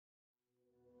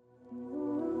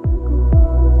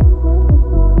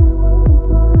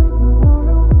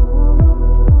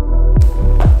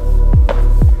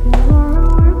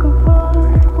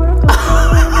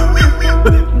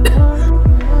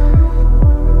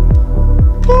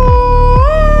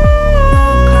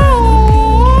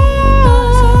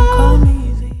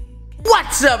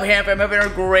hand, fam. Hope you're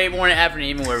having a great morning, afternoon,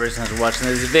 evening, wherever it is you're watching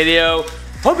this video.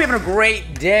 Hope you're having a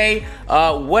great day.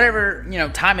 Whatever, you know,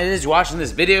 time it is you're watching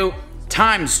this video,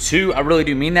 times 2. I really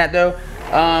do mean that, though.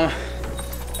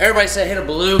 Everybody said hit a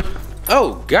blue.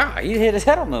 Oh, God, he hit his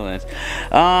head on the lens.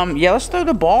 Yeah, let's throw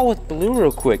the ball with blue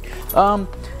real quick.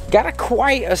 Got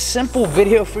quite a simple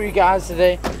video for you guys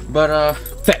today, but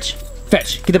fetch,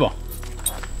 get the ball.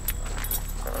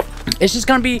 It's just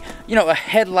gonna be, you know, a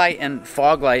headlight and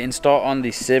fog light installed on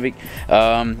the Civic.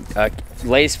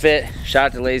 Lays Fit, shout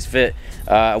out to Lays Fit.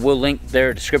 I will link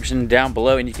their description down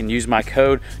below, and you can use my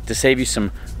code to save you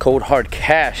some cold hard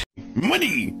cash.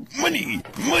 Money.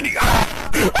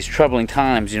 These troubling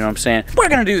times, you know what I'm saying? We're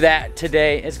gonna do that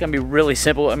today. It's gonna be really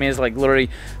simple. I mean, it's like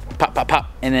literally pop,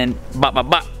 and then bop,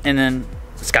 and then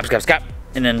scop,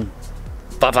 and then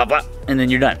bop, and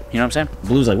then you're done. You know what I'm saying?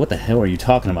 Blue's like, what the hell are you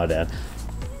talking about, Dad?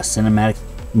 A cinematic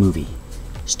movie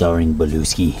starring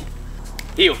Belushi.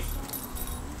 Heel.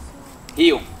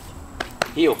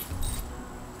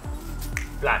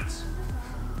 Flats.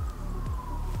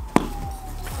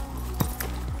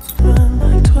 Run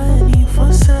like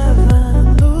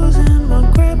 24/7, losing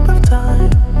my grip of time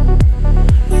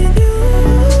with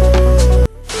you.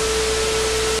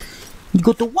 You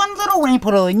got the one little rain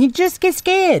puddle and you just get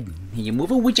scared. You move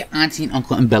it with your auntie and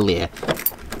uncle in Bel Air.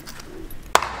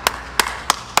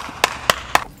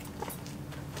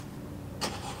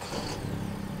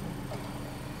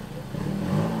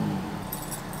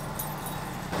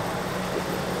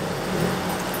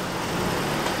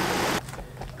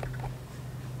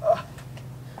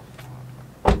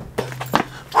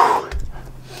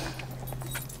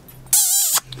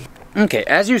 Okay,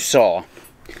 as you saw,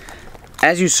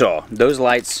 those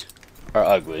lights are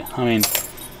ugly. I mean,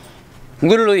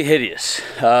 literally hideous.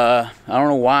 I don't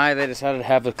know why they decided to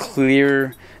have a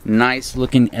clear, nice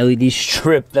looking LED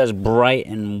strip that's bright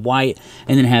and white,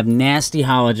 and then have nasty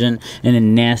halogen, and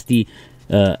then nasty,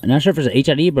 I'm not sure if it's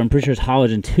HID, but I'm pretty sure it's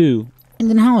halogen too,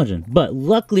 and then halogen. But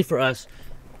luckily for us,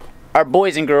 our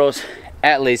boys and girls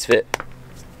at Lays Fit,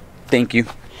 thank you,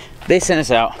 they sent us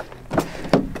out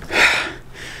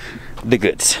the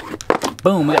goods.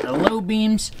 Boom, we got the low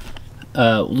beams,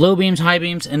 high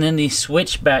beams, and then the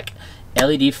switchback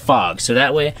LED fog. So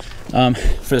that way,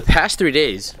 for the past 3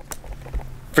 days,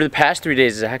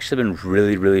 it's actually been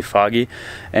really foggy,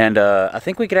 and I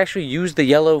think we could actually use the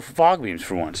yellow fog beams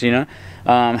for once, you know.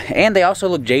 And they also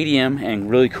look JDM and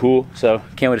really cool, so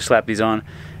can't wait to slap these on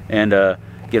and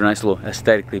get a nice little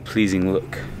aesthetically pleasing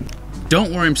look.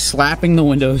 Don't worry, I'm slapping the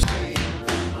windows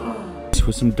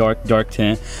with some dark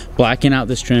tint, blacking out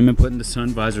this trim and putting the sun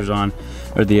visors on,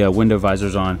 or the window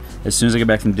visors on, as soon as I get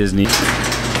back from Disney.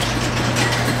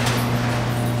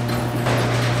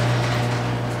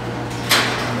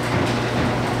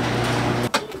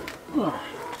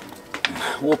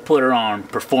 We'll put her on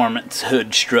performance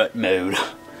hood strut mode.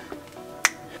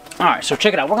 Alright, so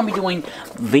check it out. We're gonna be doing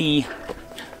the,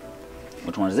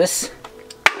 which one is this?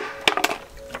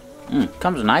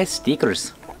 Comes with nice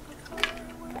stickers.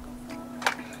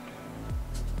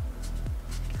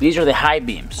 These are the high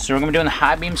beams. So we're gonna be doing the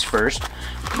high beams first,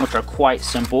 which are quite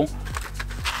simple.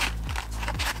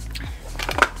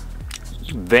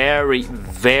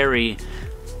 Very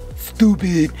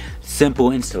stupid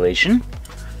simple installation.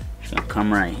 Just gonna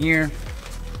come right here,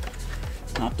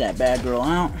 pop that bad girl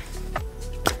out,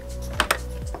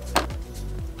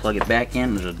 plug it back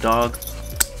in. There's a dog.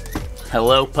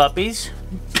 Hello, puppies.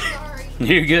 Sorry.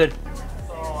 You're good.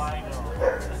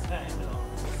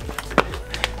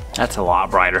 That's a lot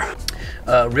brighter.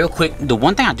 Real quick, the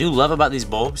one thing I do love about these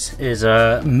bulbs is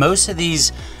most of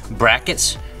these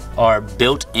brackets are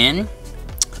built in.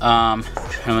 I'm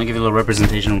gonna give you a little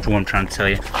representation of what I'm trying to tell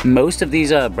you. Most of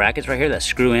these brackets right here that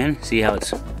screw in, see how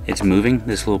it's moving,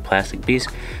 this little plastic piece?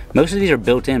 Most of these are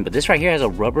built in, but this right here has a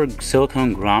rubber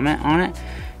silicone grommet on it,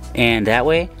 and that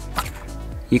way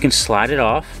you can slide it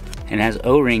off, and it has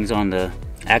O-rings on the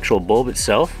actual bulb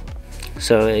itself,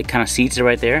 so it kind of seats it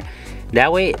right there.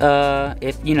 That way,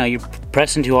 if you know you're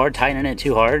pressing too hard, tightening it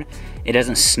too hard, it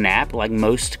doesn't snap like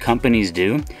most companies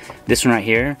do. This one right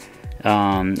here,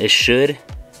 it should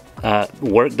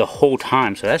work the whole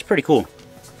time, so that's pretty cool.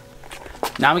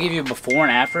 Now I'm gonna give you a before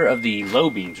and after of the low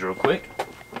beams real quick.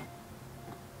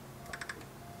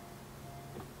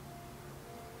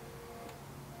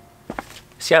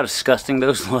 See how disgusting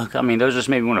those look? I mean, those just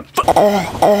made me want to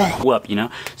up, you know?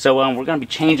 So we're gonna be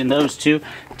changing those two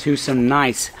to some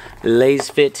nice Lays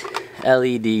Fit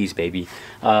LEDs, baby.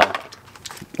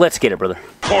 Let's get it, brother.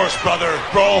 Of course, brother,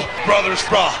 bro, brothers,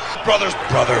 brother.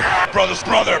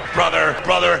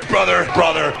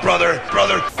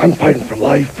 I'm fighting for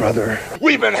life, brother.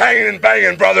 We've been hanging and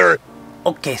banging, brother.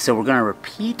 Okay, so we're gonna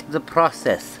repeat the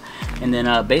process. And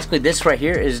then basically this right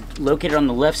here is located on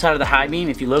the left side of the high beam.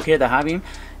 If you locate the high beam,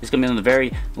 it's gonna be on the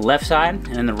very left side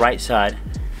and then the right side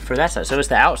for that side. So it's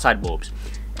the outside bulbs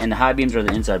and the high beams are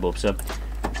the inside bulbs. So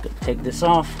I'm just gonna take this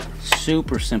off.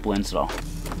 Super simple install.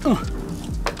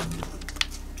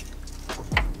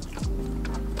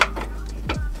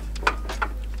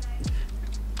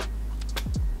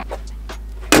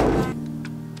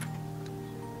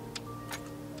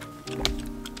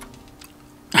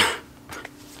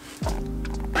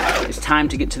 It's time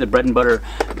to get to the bread and butter,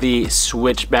 the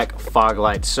switchback fog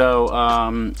lights. So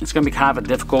it's gonna be kind of a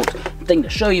difficult thing to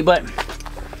show you, but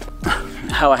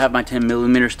how I have my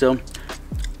 10mm still,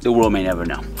 the world may never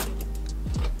know.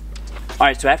 All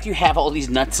right, so after you have all these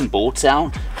nuts and bolts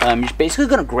out, you're basically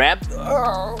gonna grab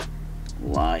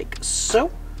like so,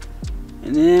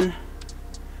 and then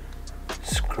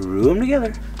screw them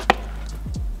together.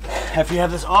 After you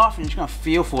have this off, you're just gonna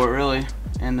feel for it really,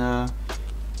 and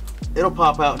it'll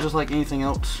pop out just like anything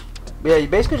else. But yeah, you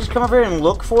basically just come over here and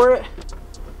look for it,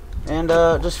 and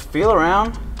just feel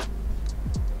around,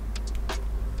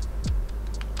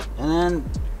 and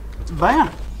then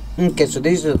bam. Okay, so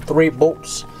these are the 3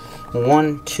 bolts.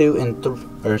 1, 2, and 3,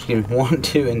 or excuse me, 1,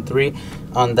 2, and 3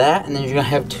 on that, and then you're gonna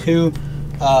have 2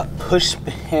 push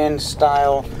pin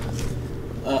style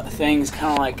things,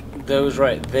 kind of like those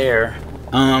right there.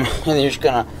 And then you're just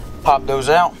gonna pop those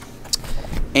out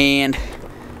and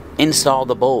install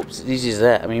the bolts. Easy as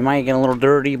that. I mean, you might get a little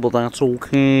dirty, but that's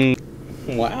okay.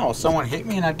 Wow, someone hit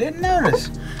me and I didn't notice.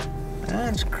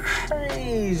 That's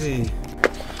crazy.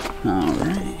 All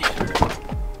right.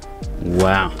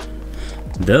 Wow.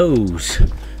 Those,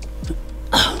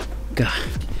 oh God,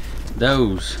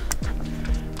 those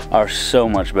are so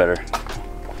much better.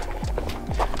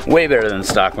 Way better than the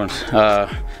stock ones. I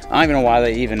don't even know why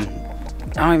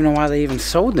they even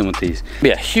sold them with these. But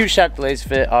yeah, huge shout out to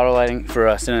LBZ Auto Lighting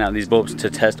for sending out these bulbs to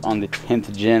test on the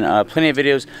 10th gen. Plenty of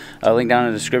videos, link down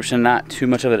in the description. Not too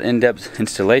much of an in-depth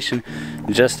installation,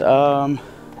 just yeah,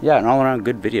 an all-around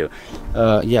good video.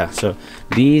 Yeah, so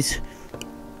these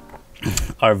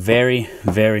are very,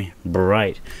 very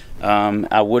bright.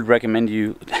 I would recommend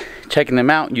you checking them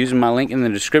out, using my link in the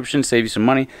description, save you some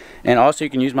money, and also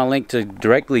you can use my link to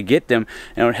directly get them,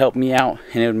 and it would help me out,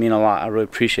 and it would mean a lot. I really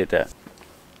appreciate that.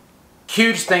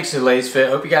 Huge thanks to LBZ.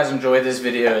 Hope you guys enjoyed this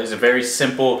video. It's a very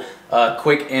simple,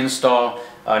 quick install,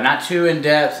 not too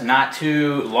in-depth, not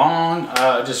too long,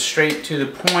 just straight to the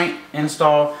point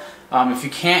install. If you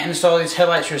can't install these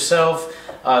headlights yourself,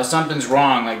 something's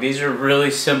wrong. Like, these are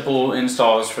really simple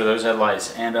installs for those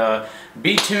headlights. And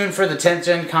be tuned for the 10th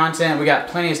gen content. We got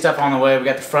plenty of stuff on the way. We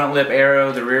got the front lip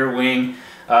arrow, the rear wing,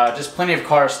 just plenty of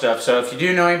car stuff. So if you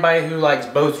do know anybody who likes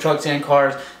both trucks and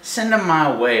cars, send them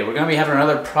my way. We're gonna be having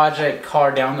another project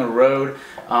car down the road.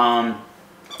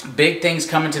 Big things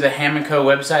coming to the Hamm & Co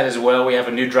website as well. We have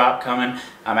a new drop coming.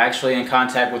 I'm actually in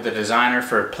contact with the designer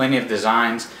for plenty of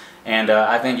designs, and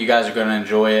I think you guys are going to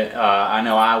enjoy it. I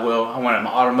know I will. I want an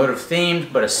automotive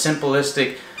themed, but a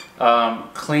simplistic,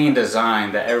 clean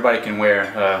design that everybody can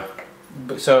wear.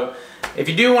 So if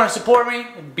you do want to support me,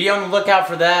 be on the lookout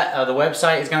for that. The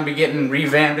website is going to be getting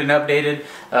revamped and updated.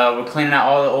 We're cleaning out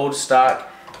all the old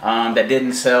stock that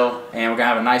didn't sell, and we're going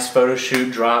to have a nice photo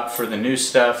shoot drop for the new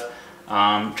stuff.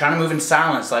 Trying to move in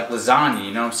silence like lasagna,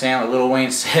 you know what I'm saying? Like Lil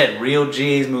Wayne said, real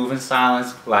G's move in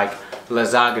silence like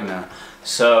lasagna.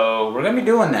 So we're going to be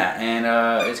doing that, and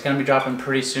it's going to be dropping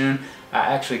pretty soon. I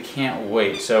actually can't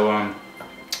wait. So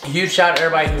huge shout out to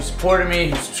everybody who supported me,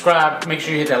 who subscribed. Make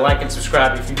sure you hit that like and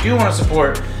subscribe if you do want to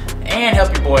support and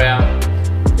help your boy out.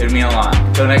 It would mean a lot.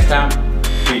 Until next time,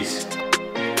 peace.